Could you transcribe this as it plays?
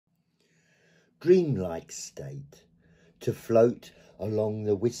dreamlike state, to float along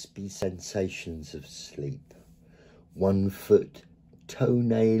the wispy sensations of sleep, one foot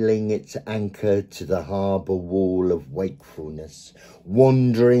toe-nailing its anchor to the harbour wall of wakefulness,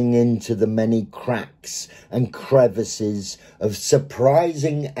 wandering into the many cracks and crevices of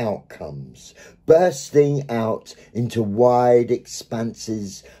surprising outcomes, bursting out into wide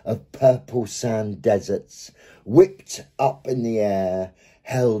expanses of purple sand deserts, whipped up in the air,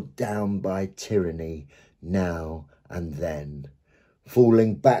 held down by tyranny now and then,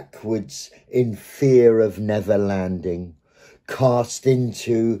 falling backwards in fear of never landing, cast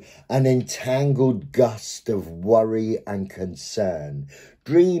into an entangled gust of worry and concern,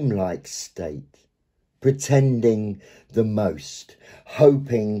 dreamlike state, pretending the most,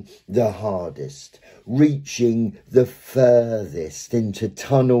 hoping the hardest, reaching the furthest into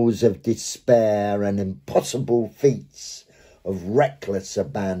tunnels of despair and impossible feats of reckless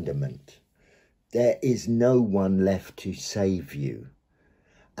abandonment. There is no one left to save you,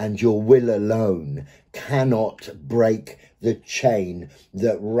 and your will alone cannot break the chain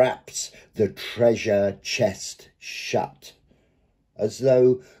that wraps the treasure chest shut, as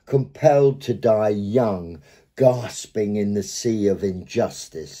though compelled to die young, gasping in the sea of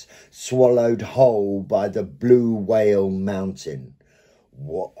injustice, swallowed whole by the blue whale mountain.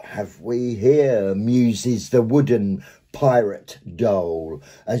 What have we here, muses the wooden pirate dole,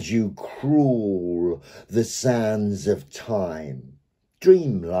 as you crawl the sands of time,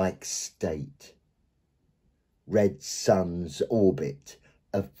 dreamlike state. Red suns orbit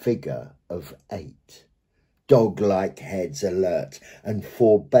a figure of 8. Dog-like heads alert and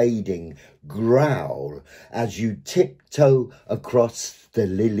forbidding growl as you tiptoe across the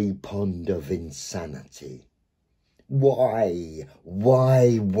lily pond of insanity. Why,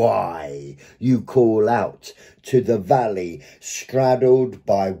 you call out to the valley straddled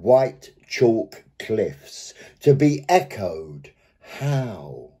by white chalk cliffs, to be echoed.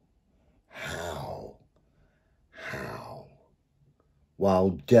 How?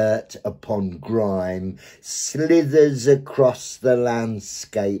 While dirt upon grime slithers across the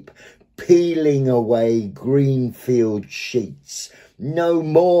landscape, peeling away green field sheets. No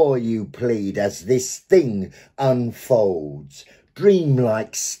more, you plead, as this thing unfolds.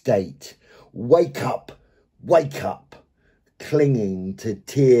 Dreamlike state, wake up, clinging to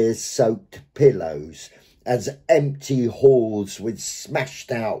tear-soaked pillows as empty halls with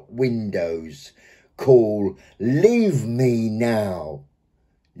smashed-out windows call, leave me now.